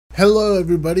Hello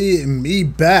everybody, me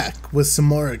back with some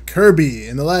more Kirby.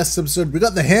 In the last episode we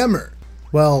got the hammer.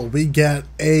 Well, we got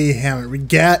a hammer. We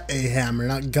got a hammer,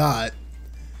 not got.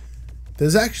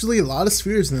 There's actually a lot of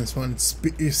spheres in this one.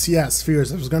 Yeah,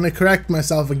 spheres. I was gonna correct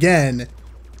myself again.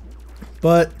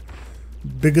 But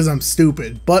because I'm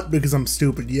stupid.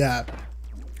 Yeah.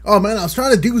 Oh man, I was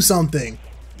trying to do something.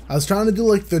 I was trying to do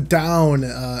like the down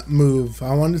move.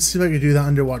 I wanted to see if I could do that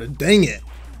underwater. Dang it.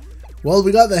 Well,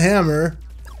 we got the hammer.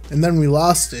 And then we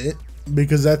lost it,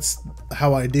 because that's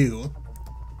how I do.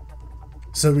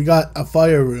 So we got a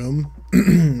fire room.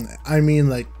 I mean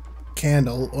like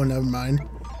candle, or never mind.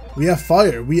 We have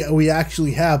fire. We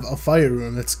actually have a fire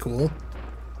room. That's cool.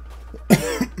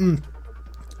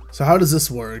 So how does this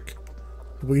work?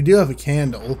 We do have a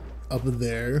candle up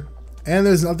there. And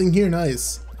there's nothing here.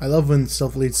 Nice. I love when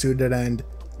stuff leads to a dead end.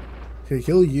 Okay,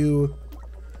 kill you.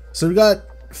 So we got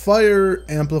fire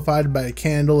amplified by a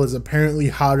candle is apparently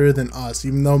hotter than us,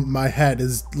 even though my head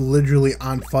is literally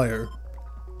on fire.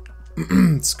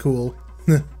 It's cool.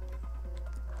 Okay,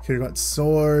 we got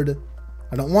sword.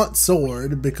 I don't want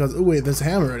sword because, oh wait, there's a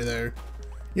hammer right there.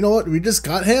 You know what? We just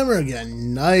got hammer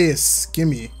again. Nice.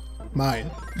 Gimme.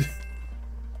 Mine.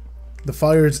 The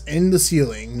fire's in the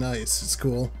ceiling. Nice. It's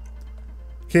cool.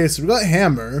 Okay, so we got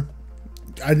hammer.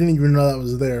 I didn't even know that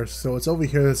was there. So it's over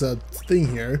here. There's a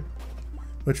thing here,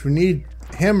 which we need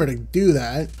hammer to do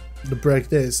that, to break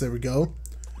this. There we go.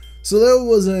 So that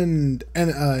was an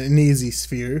easy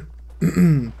sphere.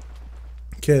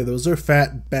 Okay, those are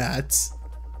fat bats.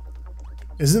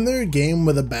 Isn't there a game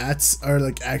where the bats are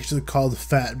like actually called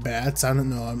fat bats? I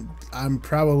don't know. I'm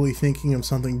probably thinking of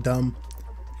something dumb.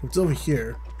 What's over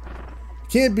here?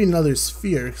 Can't be another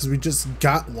sphere because we just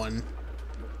got one.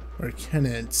 Or can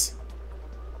it?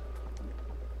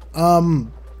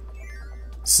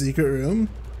 Secret room?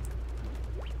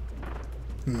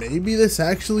 Maybe this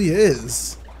actually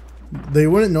is. They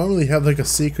wouldn't normally have like a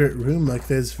secret room like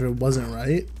this if it wasn't,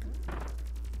 right?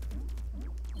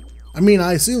 I mean,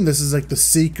 I assume this is like the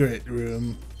secret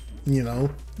room, you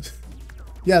know?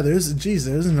 Yeah, there's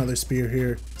another sphere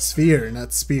here. Sphere,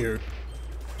 not spear.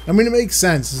 I mean, it makes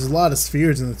sense. There's a lot of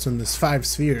spheres in this one. There's 5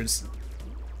 spheres.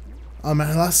 Oh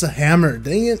man, I lost a hammer.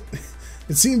 Dang it.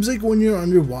 It seems like when you're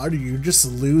underwater, you just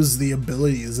lose the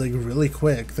abilities like really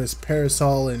quick. There's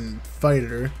parasol and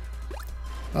fighter.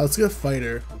 Oh, let's get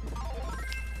fighter.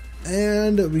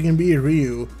 And we can be a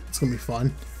Ryu. It's gonna be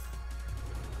fun.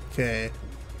 Okay.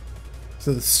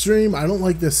 So the stream, I don't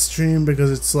like this stream because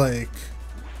it's like,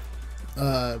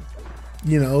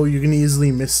 you know, you can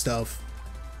easily miss stuff.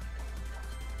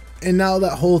 And now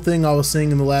that whole thing I was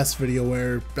saying in the last video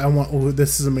where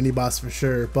this is a mini boss for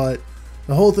sure, but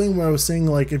the whole thing where I was saying,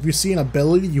 like, if you see an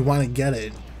ability, you want to get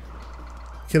it.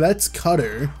 Okay, that's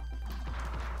cutter.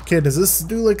 Okay, does this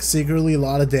do, like, secretly a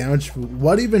lot of damage?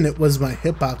 What even was my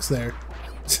hitbox there?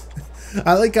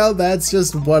 I like how that's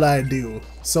just what I do.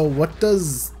 So what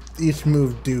does each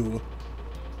move do?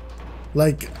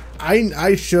 Like,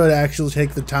 I should actually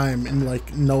take the time and,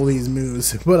 like, know these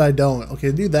moves, but I don't.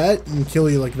 Okay, do that and kill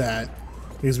you like that.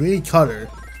 Because we need cutter.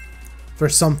 For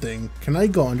something. Can I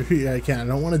go under here? Yeah, I can. I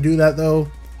don't want to do that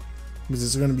though, because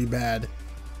it's going to be bad.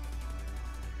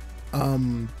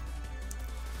 Can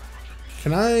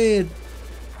I?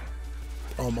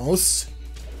 Almost.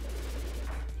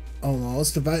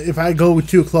 If I go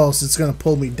too close, it's going to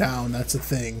pull me down. That's the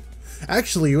thing.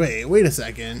 Actually, wait a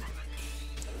second.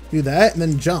 Do that and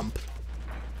then jump.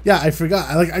 Yeah, I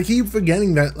forgot. I keep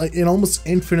forgetting that like it almost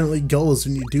infinitely goes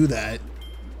when you do that.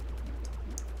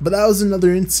 But that was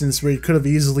another instance where you could have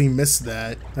easily missed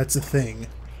that. That's the thing.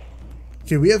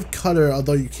 Okay, we have cutter,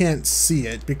 although you can't see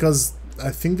it because I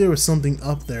think there was something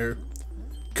up there.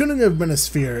 Couldn't have been a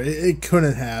sphere. It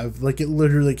couldn't have. Like, it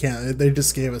literally can't. They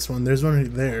just gave us one. There's one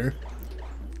right there.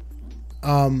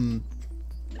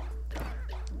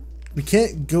 We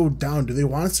can't go down. Do they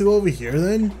want us to go over here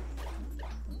then?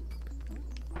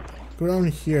 Go down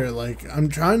here. Like, I'm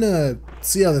trying to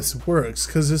see how this works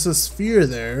because there's a sphere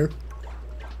there.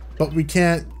 But we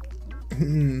can't.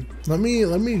 Let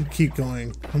me keep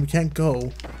going. We can't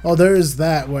go. Oh, there is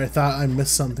that where I thought I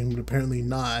missed something, but apparently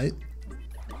not.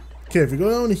 Okay, if we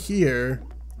go down here,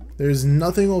 there's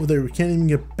nothing over there. We can't even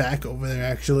get back over there,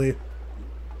 actually.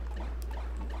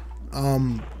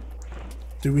 Do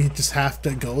we just have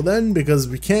to go then? Because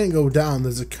we can't go down.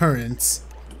 There's a current.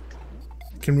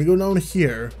 Can we go down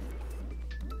here?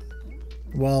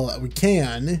 Well, we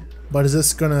can, but is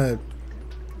this gonna?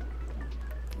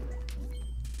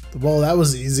 Well, that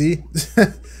was easy.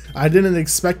 I didn't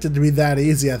expect it to be that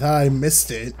easy. I thought I missed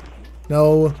it.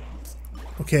 No.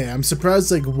 Okay, I'm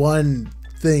surprised like one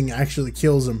thing actually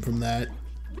kills him from that.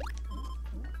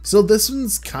 So this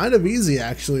one's kind of easy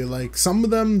actually. Like some of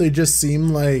them, they just seem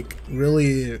like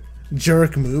really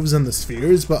jerk moves on the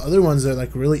spheres, but other ones are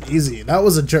like really easy. That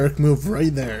was a jerk move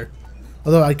right there.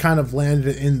 Although I kind of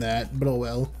landed it in that, but oh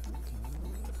well.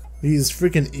 These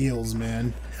freaking eels,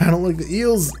 man. I don't like the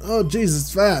eels. Oh jeez,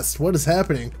 it's fast. What is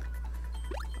happening?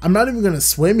 I'm not even gonna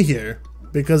swim here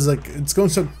because like it's going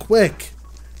so quick.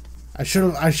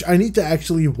 I need to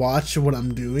actually watch what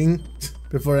I'm doing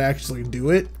before I actually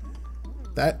do it.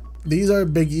 These are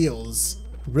big eels.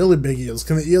 Really big eels.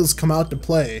 Can the eels come out to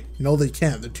play? No, they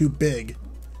can't. They're too big.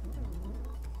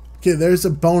 Okay, there's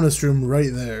a bonus room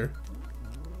right there.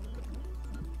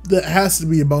 That has to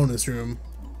be a bonus room.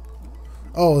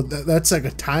 Oh, that's like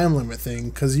a time limit thing,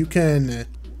 because you can...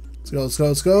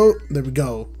 Let's go. There we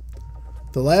go.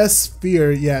 The last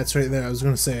sphere, yeah, it's right there. I was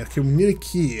going to say, okay, we need a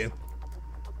key.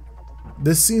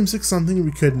 This seems like something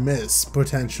we could miss,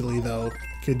 potentially, though.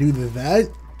 Okay, do that.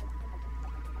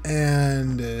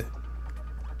 And...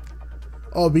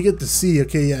 oh, we get to see.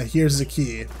 Okay, yeah, here's the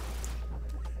key.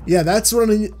 Yeah, that's what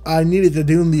I needed to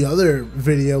do in the other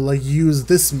video, like use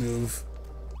this move.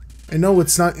 I know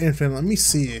it's not infinite. Let me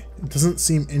see. It doesn't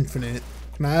seem infinite.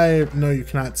 Can I? No, you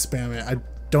cannot spam it. I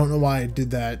don't know why I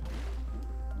did that.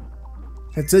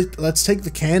 That's it. Let's take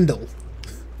the candle.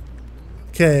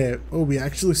 Okay. Oh, we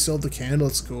actually still have the candle.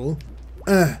 It's cool.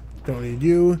 Don't need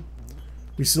you.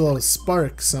 We still have a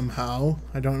spark somehow.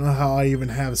 I don't know how I even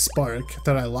have a spark. I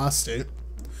thought I lost it.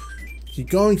 Keep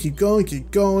going, keep going, keep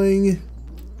going.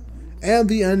 And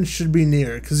the end should be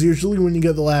near, because usually when you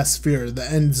get the last sphere, the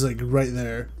end's like right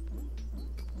there.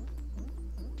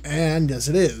 And yes,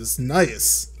 it is.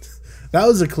 Nice. That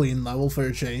was a clean level for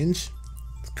a change.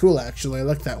 Cool, actually. I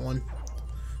like that one.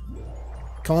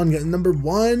 Come on, get number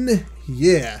 1.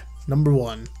 Yeah, number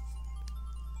 1.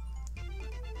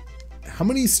 How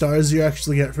many stars do you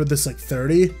actually get for this? Like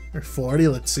 30 or 40?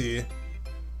 Let's see.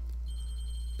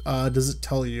 Does it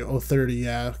tell you? Oh, 30.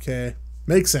 Yeah, okay.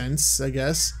 Makes sense, I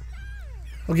guess.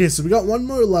 Okay, so we got one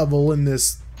more level in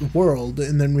this world,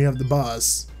 and then we have the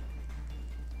boss.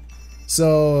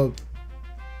 So,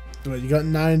 you got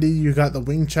 90, you got the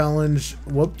wing challenge,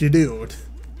 whoop-de-doo.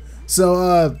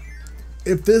 So,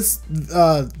 if this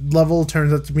level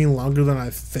turns out to be longer than I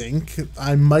think,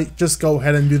 I might just go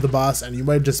ahead and do the boss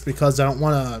anyway, just because I don't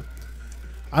want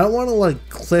to, like,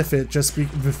 cliff it just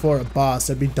before a boss.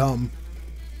 That'd be dumb.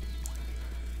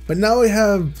 But now we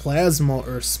have Plasma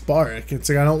or Spark. It's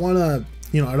like, I don't want to,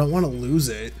 I don't want to lose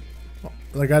it.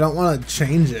 Like, I don't want to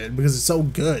change it because it's so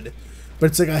good. But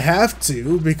it's like I have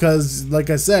to because, like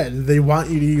I said, they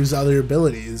want you to use other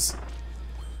abilities.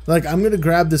 Like, I'm going to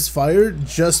grab this fire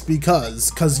just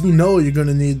because you're going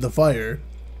to need the fire.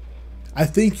 I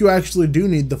think you actually do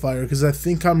need the fire because I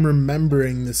think I'm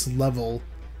remembering this level.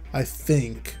 I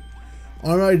think.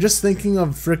 Or am I just thinking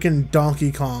of frickin'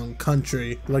 Donkey Kong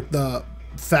Country? Like the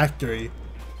factory.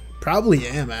 Probably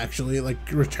am, actually.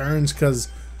 Like, Returns, because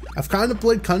I've kind of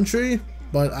played Country,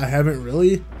 but I haven't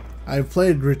really. I've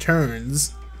played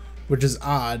Returns, which is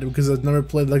odd because I've never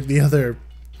played like the other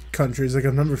countries. Like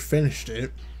I've never finished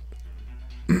it.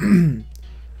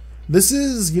 This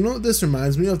is, you know what this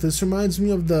reminds me of? This reminds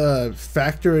me of the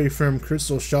factory from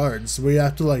Crystal Shards, where you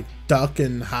have to like duck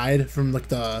and hide from like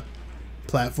the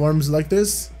platforms like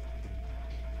this.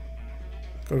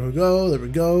 Go, go, go. There we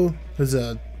go. There's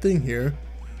a thing here.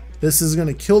 This is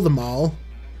gonna kill them all.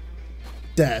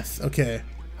 Death. Okay.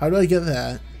 How do I get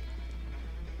that?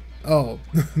 Oh,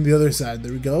 the other side.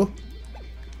 There we go.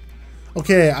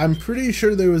 Okay, I'm pretty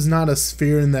sure there was not a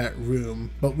sphere in that room,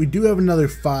 but we do have another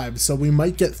 5, so we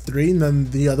might get 3, and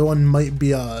then the other one might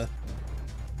be a...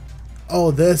 Oh,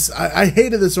 this. I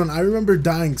hated this one. I remember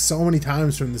dying so many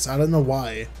times from this. I don't know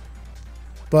why.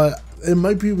 But it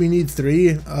might be we need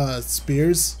 3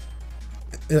 spheres,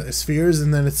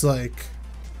 and then it's like...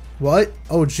 What?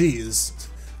 Oh, jeez.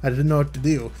 I didn't know what to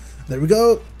do. There we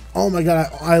go. Oh my god,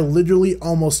 I literally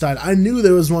almost died. I knew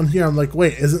there was one here. I'm like,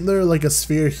 wait, isn't there like a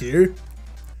sphere here?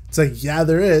 It's like, yeah,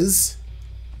 there is.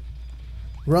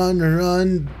 Run,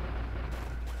 run.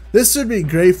 This would be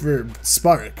great for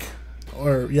Spark.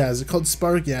 Or, yeah, is it called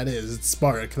Spark? Yeah, it is. It's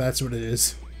Spark. That's what it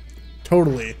is.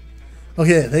 Totally.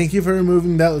 Okay, thank you for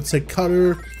removing that. Let's take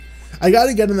Cutter. I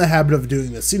gotta get in the habit of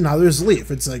doing this. See, now there's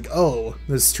Leaf. It's like, oh,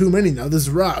 there's too many now. There's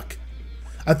Rock.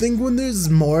 I think when there's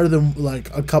more than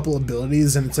like a couple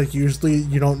abilities, and it's like usually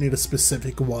you don't need a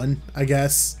specific one, I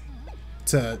guess,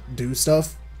 to do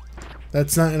stuff.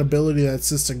 That's not an ability, that's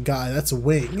just a guy. That's a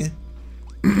wing.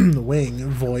 Wing,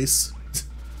 voice.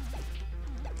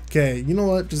 Okay, you know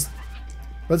what? Just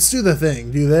let's do the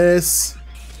thing. Do this.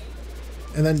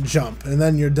 and then jump, and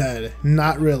then you're dead.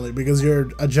 Not really, because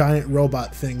you're a giant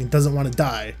robot thing and doesn't want to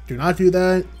die. Do not do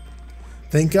that.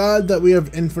 Thank God that we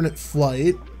have infinite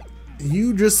flight.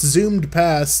 You just zoomed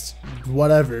past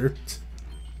whatever.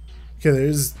 Okay,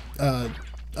 there's,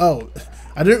 oh,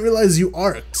 I didn't realize you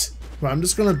arced. Well, I'm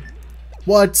just gonna,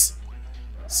 what?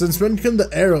 Since when can the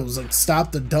arrows, like,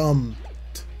 stop the dumb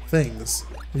things?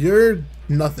 You're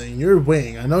nothing. You're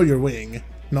wing. I know you're wing.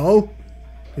 No?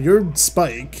 You're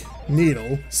spike.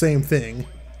 Needle. Same thing.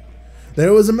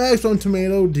 There was a maximum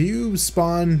tomato. Do you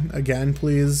spawn again,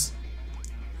 please?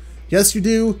 Yes, you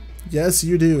do. Yes,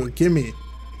 you do. Gimme.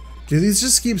 Do these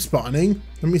just keep spawning?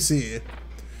 Let me see.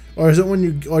 Or is it when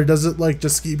you, or does it like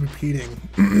just keep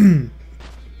repeating?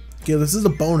 Okay, this is a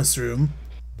bonus room.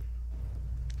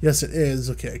 Yes, it is.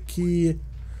 Okay, key.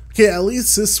 Okay, at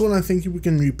least this one I think we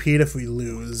can repeat if we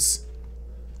lose.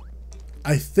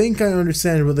 I think I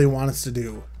understand what they want us to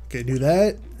do. Okay, do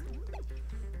that.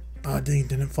 Oh, dang,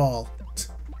 didn't fall.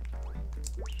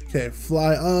 Okay,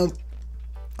 fly up.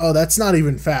 Oh, that's not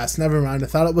even fast. Never mind. I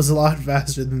thought it was a lot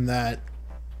faster than that.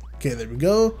 Okay, there we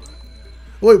go.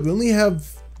 Wait, we only have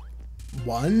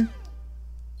one?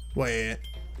 Wait.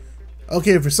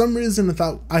 Okay, for some reason I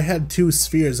thought I had 2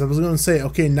 spheres. I was going to say,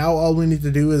 okay, now all we need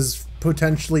to do is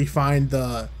potentially find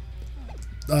the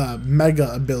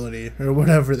mega ability, or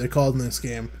whatever they're called in this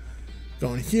game.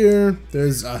 Going here,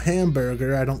 there's a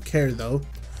hamburger. I don't care, though.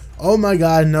 Oh my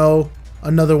god, no.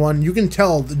 Another one. You can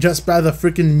tell just by the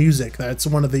freaking music that it's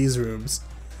one of these rooms.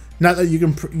 Not that you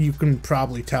can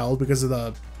probably tell because of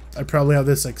the, I probably have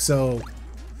this like so.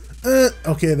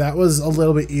 Okay, that was a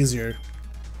little bit easier,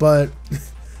 but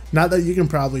not that you can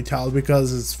probably tell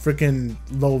because it's freaking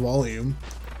low volume.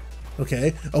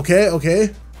 Okay, okay, okay.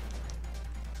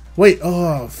 Wait,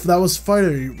 oh, that was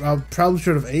fighter. I probably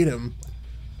should have ate him.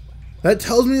 That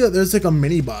tells me that there's like a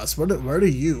mini boss. Where are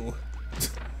you?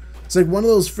 It's like one of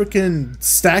those freaking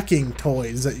stacking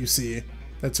toys that you see.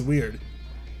 That's weird.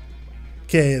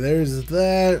 Okay, there's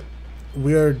that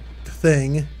weird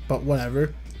thing, but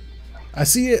whatever. I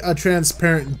see a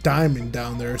transparent diamond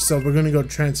down there, so we're gonna go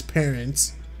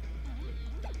transparent.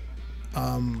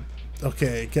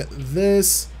 Okay, get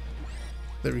this.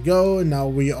 There we go, and now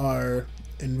we are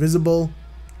invisible.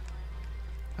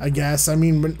 I guess. I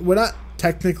mean, we're not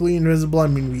technically invisible. I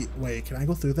mean, wait, can I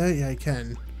go through that? Yeah, I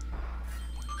can.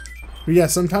 But yeah,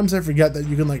 sometimes I forget that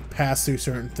you can like pass through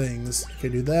certain things. Okay,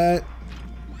 do that.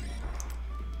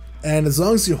 And as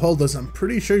long as you hold this, I'm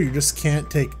pretty sure you just can't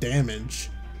take damage.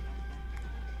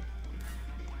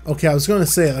 Okay, I was going to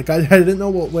say, like, I didn't know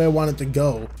what way I wanted to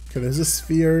go. Okay, there's a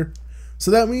sphere.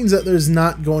 So that means that there's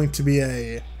not going to be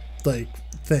a, like,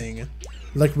 thing.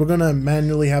 Like, we're going to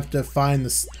manually have to find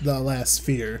the last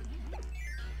sphere.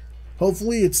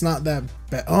 Hopefully it's not that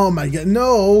bad. Oh my god,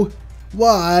 no!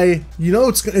 Why? You know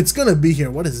it's gonna be here.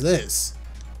 What is this?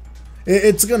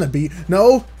 It's gonna be,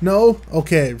 no, no.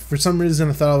 Okay, for some reason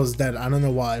I thought I was dead. I don't know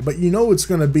why, but you know it's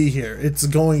gonna be here. It's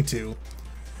going to.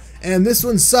 And this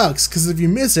one sucks because if you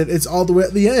miss it, it's all the way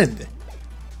at the end.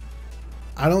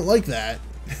 I don't like that.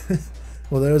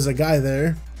 Well, there's a guy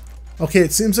there. Okay,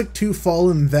 it seems like 2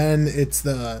 fall and then it's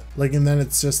the, like, and then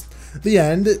it's just the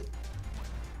end.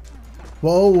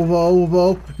 Whoa, whoa,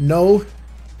 whoa, no.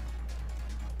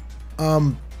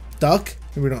 Duck.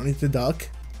 We don't need to duck.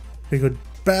 We go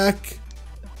back.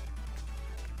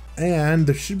 And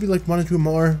there should be like 1 or 2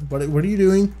 more. What are you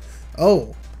doing?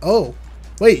 Oh, oh,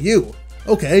 wait, you.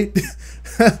 Okay.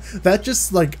 That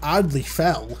just like oddly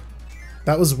fell.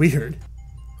 That was weird.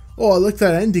 Oh, I like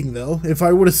that ending though. If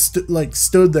I would have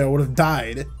stood there, I would have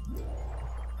died.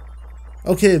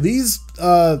 Okay, these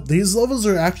levels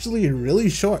are actually really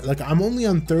short. Like, I'm only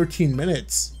on 13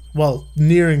 minutes. Well,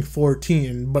 nearing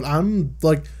 14, but I'm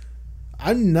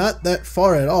not that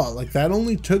far at all. Like, that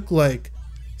only took like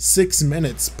 6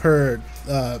 minutes per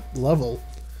level.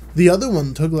 The other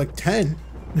one took like 10,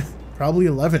 probably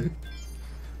 11.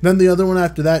 Then the other one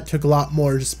after that took a lot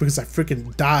more just because I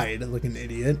freaking died like an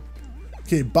idiot.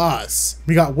 Okay, boss.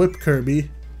 We got Whip Kirby.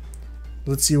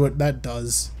 Let's see what that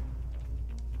does.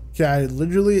 Okay, I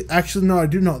literally, actually no, I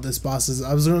do know what this boss is.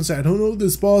 I was gonna say I don't know what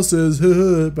this boss is,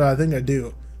 but I think I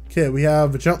do. Okay, we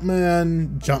have a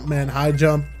Jumpman, high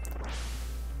jump.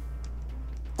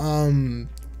 I'm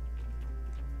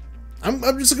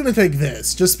just gonna take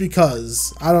this, just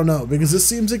because, I don't know, because this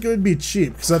seems like it would be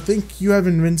cheap, because I think you have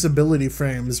invincibility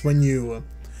frames when you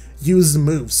use the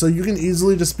moves, so you can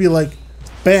easily just be like,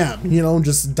 bam, you know,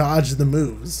 just dodge the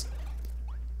moves.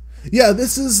 Yeah,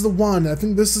 this is the one, I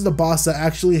think this is the boss that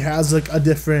actually has like a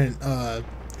different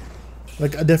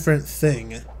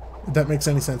thing, if that makes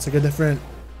any sense, like a different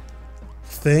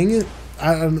thing,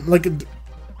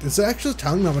 Is it actually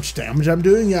telling me how much damage I'm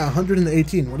doing? Yeah,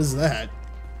 118. What is that?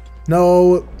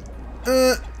 No.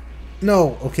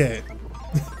 No. Okay.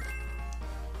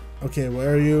 Okay,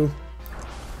 where are you?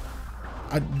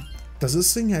 Does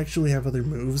this thing actually have other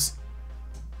moves?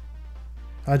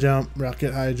 High jump,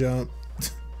 rocket, high jump.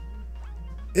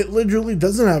 It literally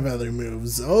doesn't have other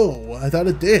moves. Oh, I thought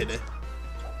it did.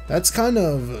 That's kind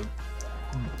of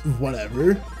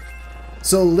whatever.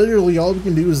 So literally all we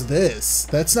can do is this.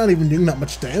 That's not even doing that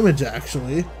much damage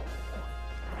actually.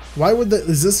 Why would that?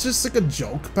 Is this just like a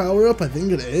joke power up? I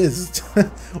think it is.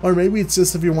 Or maybe it's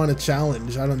just if you want a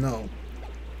challenge. I don't know.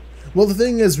 Well, the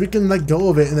thing is we can let go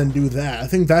of it and then do that. I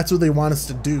think that's what they want us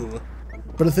to do.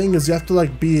 But the thing is you have to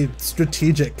like be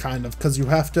strategic kind of, because you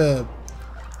have to...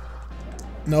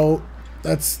 No,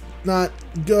 that's not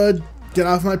good. Get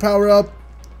off my power up.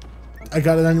 I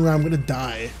got it anyway. I'm gonna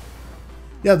die.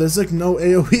 Yeah, there's like no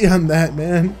AoE on that,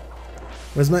 man.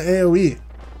 Where's my AoE?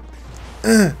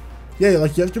 Yeah,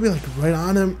 like you have to be like right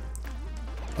on him.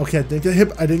 Okay, I didn't get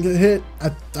hit. I didn't get hit.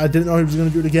 I didn't know he was gonna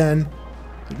do it again.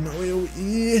 No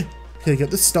AoE. Okay, get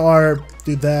the star.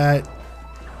 Do that.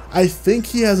 I think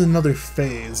he has another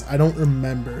phase. I don't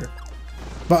remember.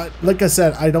 But like I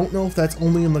said, I don't know if that's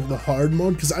only in like the hard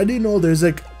mode, because I do know there's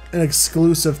like an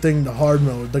exclusive thing to hard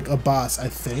mode, like a boss, I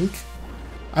think.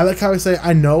 I like how I say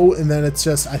I know and then it's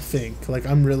just I think. Like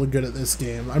I'm really good at this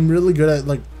game. I'm really good at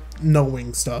like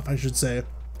knowing stuff, I should say.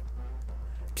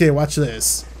 Okay, watch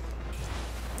this.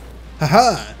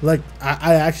 Haha! Like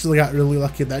I actually got really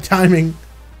lucky at that timing.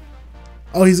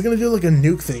 Oh, he's gonna do like a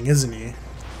nuke thing, isn't he?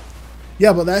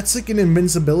 Yeah, but that's like an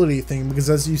invincibility thing, because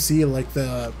as you see like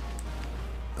the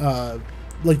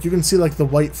like you can see like the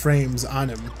white frames on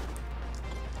him.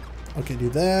 Okay, do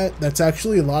that. That's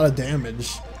actually a lot of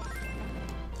damage.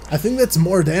 I think that's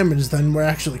more damage than we're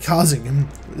actually causing him.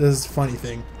 This is a funny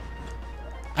thing.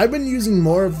 I've been using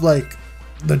more of like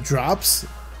the drops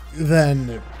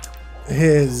than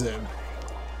his...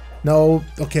 No,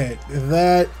 okay,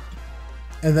 that...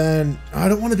 And then, I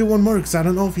don't want to do one more because I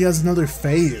don't know if he has another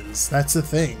phase. That's the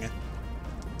thing.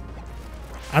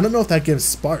 I don't know if that gives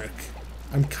spark.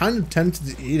 I'm kind of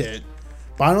tempted to eat it.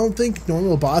 But I don't think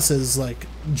normal bosses like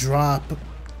drop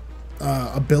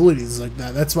abilities like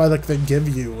that. That's why like they give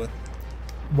you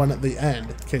one at the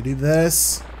end. Okay, do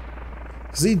this.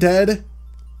 Is he dead?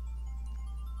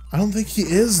 I don't think he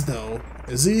is though.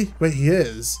 Is he? Wait, he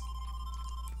is.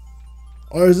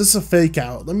 Or is this a fake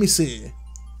out? Let me see.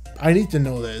 I need to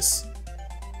know this.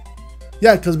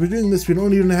 Yeah, because we're doing this, we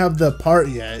don't even have the part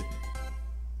yet.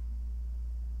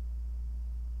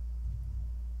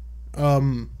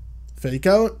 Fake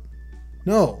out?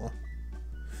 No.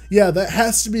 Yeah, that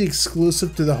has to be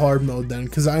exclusive to the hard mode then,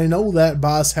 because I know that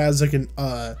boss has like an,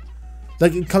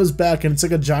 like it comes back and it's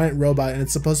like a giant robot and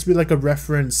it's supposed to be like a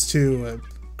reference to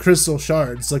crystal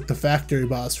shards, like the factory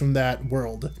boss from that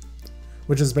world,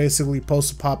 which is basically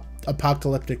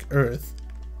post-apocalyptic Earth.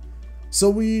 So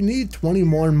we need 20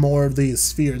 more and more of these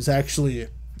spheres to actually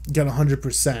get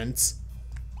 100%.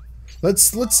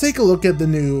 Let's take a look at the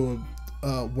new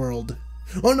world.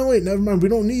 Oh no, wait, never mind. We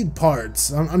don't need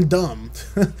parts. I'm dumb.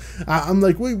 I'm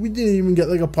like, wait, we didn't even get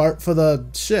like a part for the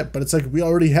ship, but it's like we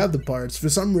already have the parts. For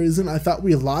some reason, I thought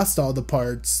we lost all the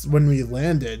parts when we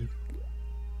landed.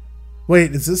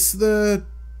 Wait, is this the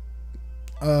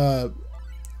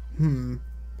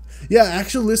Yeah,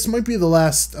 actually, this might be the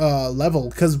last level,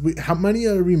 because how many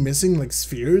are we missing, like,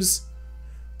 spheres?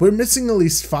 We're missing at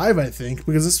least 5, I think,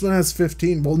 because this one has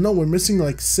 15. Well, no, we're missing,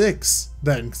 like, 6,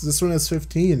 then, because this one has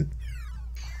 15.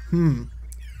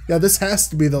 Yeah, this has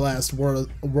to be the last world.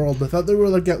 I thought there were,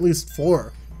 like, at least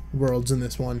 4 worlds in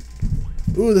this one.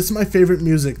 Ooh, this is my favorite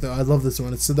music, though. I love this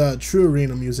one. It's the True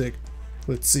Arena music.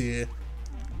 Let's see.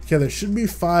 Okay, there should be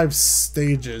 5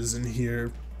 stages in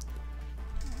here.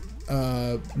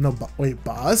 No, wait,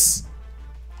 boss?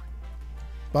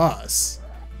 Boss?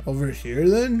 Over here,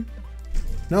 then?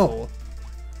 No.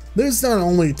 There's not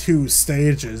only 2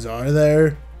 stages, are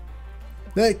there?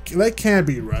 That can't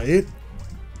be right.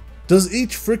 Does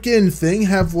each freaking thing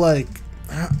have, like...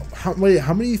 wait,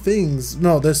 how many things?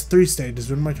 No, there's 3 stages.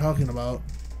 What am I talking about?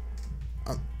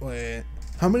 Wait.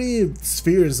 How many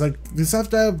spheres? Like, these have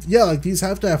to have... Yeah, like, these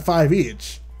have to have 5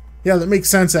 each. Yeah, that makes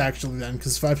sense actually then,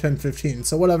 because 5, 10, 15,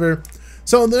 so whatever.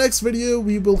 So in the next video,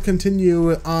 we will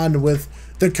continue on with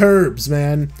the Kirbs,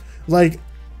 man. Like,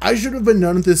 I should have been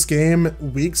done with this game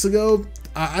weeks ago.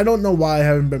 I don't know why I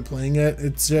haven't been playing it.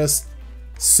 It's just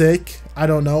sick. I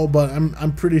don't know, but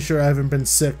I'm pretty sure I haven't been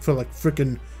sick for like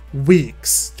freaking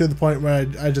weeks, to the point where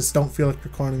I just don't feel like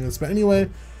recording this. But anyway,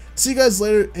 see you guys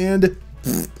later, and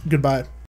goodbye.